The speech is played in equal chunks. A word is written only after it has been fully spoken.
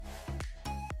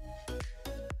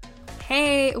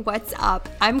Hey, what's up?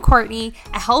 I'm Courtney,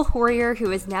 a health warrior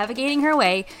who is navigating her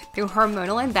way through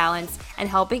hormonal imbalance and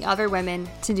helping other women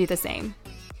to do the same.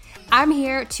 I'm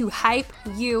here to hype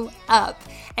you up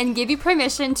and give you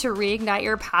permission to reignite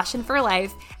your passion for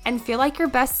life and feel like your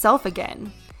best self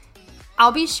again.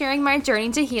 I'll be sharing my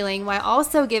journey to healing while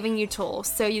also giving you tools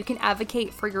so you can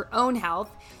advocate for your own health,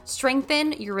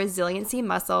 strengthen your resiliency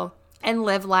muscle, and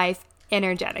live life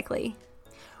energetically.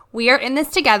 We are in this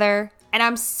together, and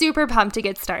I'm super pumped to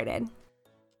get started.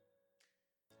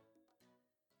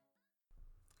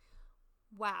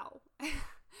 Wow.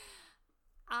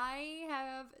 I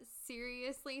have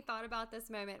seriously thought about this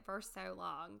moment for so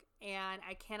long, and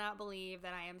I cannot believe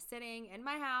that I am sitting in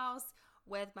my house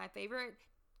with my favorite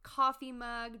coffee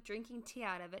mug, drinking tea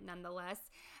out of it nonetheless,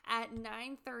 at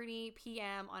 9:30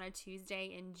 p.m. on a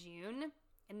Tuesday in June,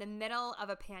 in the middle of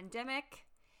a pandemic,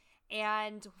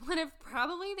 and one of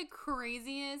probably the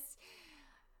craziest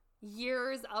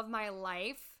years of my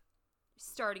life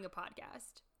starting a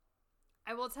podcast.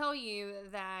 I will tell you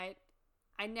that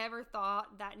I never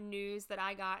thought that news that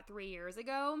I got 3 years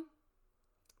ago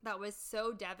that was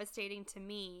so devastating to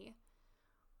me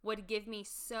would give me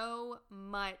so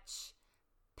much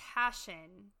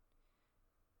passion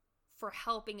for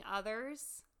helping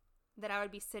others that I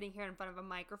would be sitting here in front of a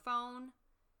microphone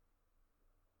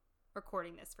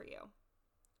recording this for you.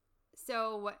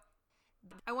 So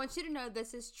I want you to know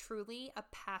this is truly a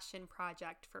passion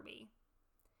project for me.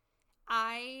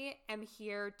 I am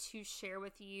here to share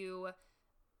with you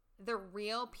the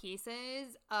real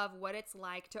pieces of what it's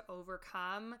like to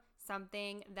overcome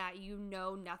something that you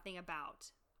know nothing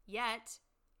about. Yet,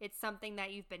 it's something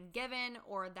that you've been given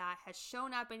or that has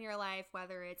shown up in your life,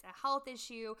 whether it's a health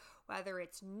issue, whether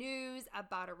it's news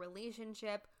about a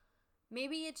relationship.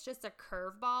 Maybe it's just a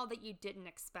curveball that you didn't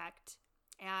expect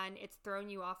and it's thrown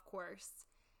you off course.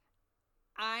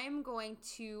 I'm going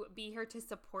to be here to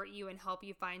support you and help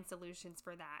you find solutions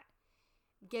for that.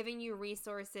 Giving you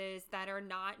resources that are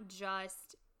not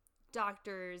just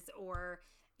doctors or,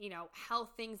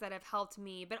 health things that have helped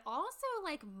me, but also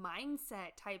like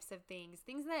mindset types of things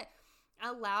that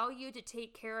allow you to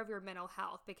take care of your mental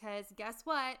health. Because guess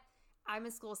what? I'm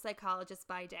a school psychologist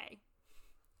by day.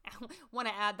 I want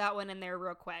to add that one in there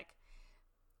real quick.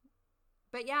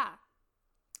 But yeah,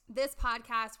 this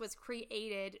podcast was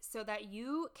created so that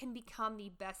you can become the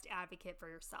best advocate for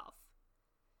yourself.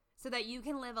 So that you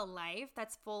can live a life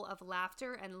that's full of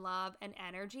laughter and love and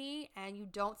energy, and you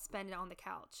don't spend it on the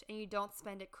couch, and you don't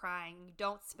spend it crying, you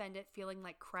don't spend it feeling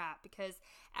like crap, because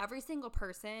every single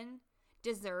person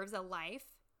deserves a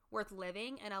life worth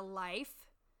living, and a life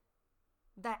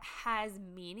that has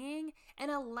meaning,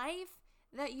 and a life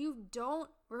that you don't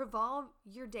revolve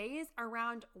your days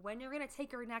around when you're going to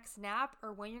take your next nap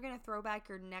or when you're going to throw back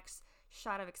your next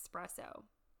shot of espresso.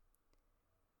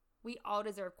 We all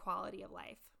deserve quality of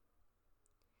life.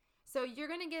 So you're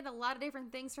going to get a lot of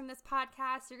different things from this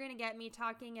podcast. You're going to get me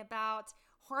talking about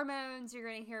hormones. You're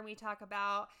going to hear me talk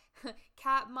about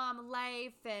cat mom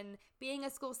life and being a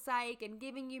school psych and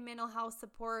giving you mental health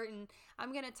support. And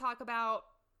I'm going to talk about,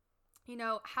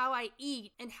 how I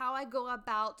eat and how I go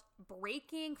about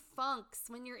breaking funks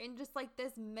when you're in just like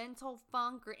this mental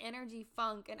funk or energy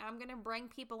funk. And I'm going to bring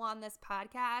people on this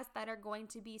podcast that are going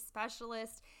to be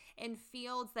specialists in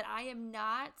fields that I am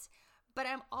not. But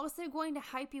I'm also going to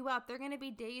hype you up. There are going to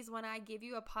be days when I give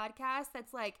you a podcast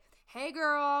that's like, hey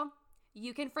girl,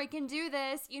 you can freaking do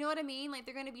this. You know what I mean? Like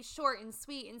they're going to be short and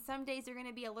sweet. And some days they're going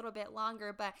to be a little bit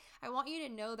longer. But I want you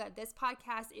to know that this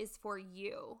podcast is for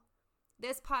you.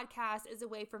 This podcast is a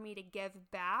way for me to give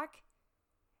back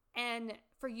and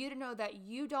for you to know that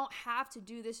you don't have to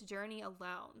do this journey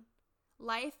alone.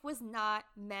 Life was not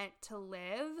meant to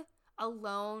live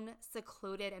alone,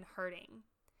 secluded, and hurting.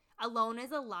 Alone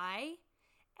is a lie.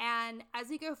 And as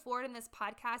we go forward in this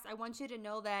podcast, I want you to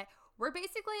know that we're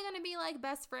basically going to be like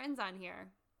best friends on here.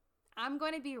 I'm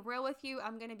going to be real with you.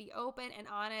 I'm going to be open and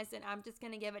honest, and I'm just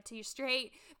going to give it to you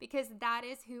straight because that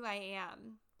is who I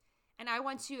am. And I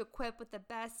want you equipped with the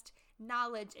best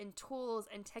knowledge and tools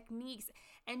and techniques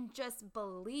and just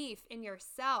belief in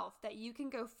yourself that you can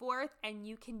go forth and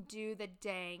you can do the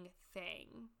dang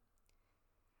thing.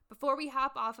 Before we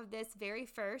hop off of this very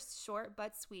first short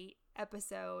but sweet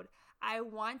episode, I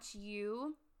want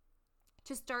you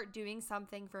to start doing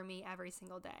something for me every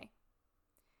single day.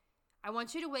 I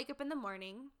want you to wake up in the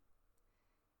morning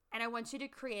and I want you to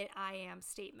create an I am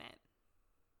statement.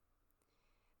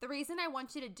 The reason I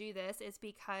want you to do this is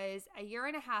because a year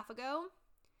and a half ago,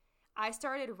 I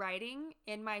started writing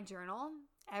in my journal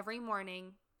every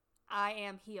morning, I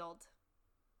am healed.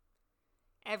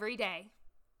 Every day,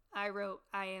 I wrote,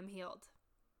 I am healed.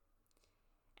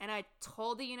 And I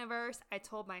told the universe, I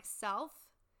told myself,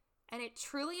 and it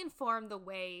truly informed the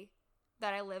way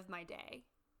that I lived my day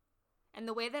and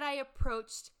the way that I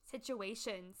approached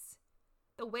situations,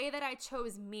 the way that I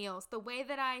chose meals, the way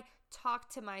that I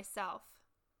talked to myself.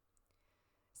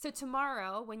 So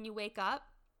tomorrow, when you wake up,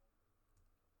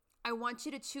 I want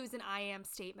you to choose an I am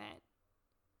statement,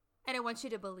 and I want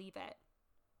you to believe it.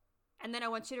 And then I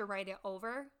want you to write it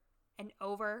over and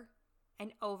over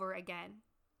and over again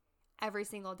every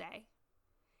single day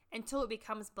until it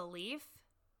becomes belief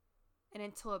and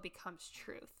until it becomes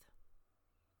truth.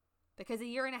 Because a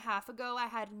year and a half ago, I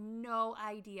had no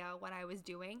idea what I was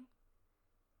doing,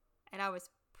 and I was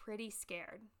pretty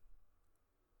scared.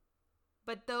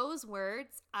 But those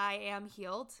words, I am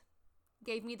healed,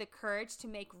 gave me the courage to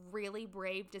make really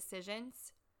brave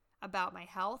decisions about my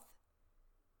health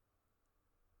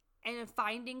and in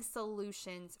finding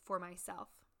solutions for myself.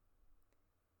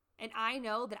 And I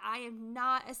know that I am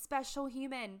not a special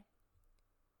human.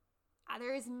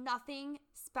 There is nothing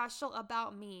special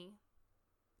about me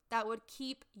that would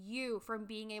keep you from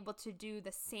being able to do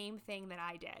the same thing that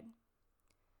I did.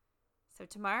 So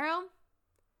tomorrow,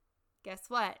 guess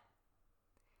what?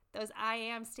 Those I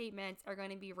am statements are going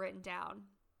to be written down.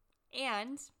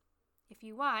 And if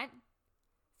you want,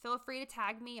 feel free to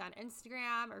tag me on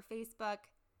Instagram or Facebook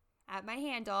at my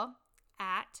handle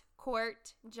at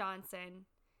Court Johnson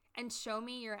and show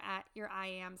me your I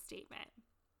am statement.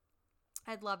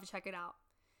 I'd love to check it out.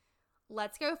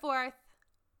 Let's go forth.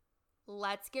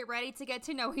 Let's get ready to get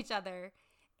to know each other.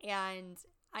 And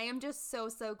I am just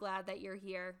so glad that you're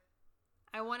here.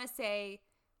 I want to say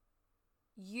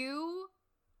you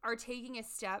are taking a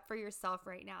step for yourself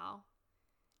right now,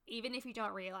 even if you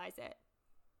don't realize it.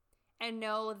 And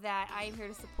know that I am here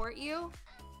to support you,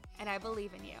 and I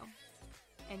believe in you.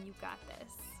 And you got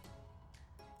this.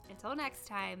 Until next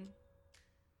time.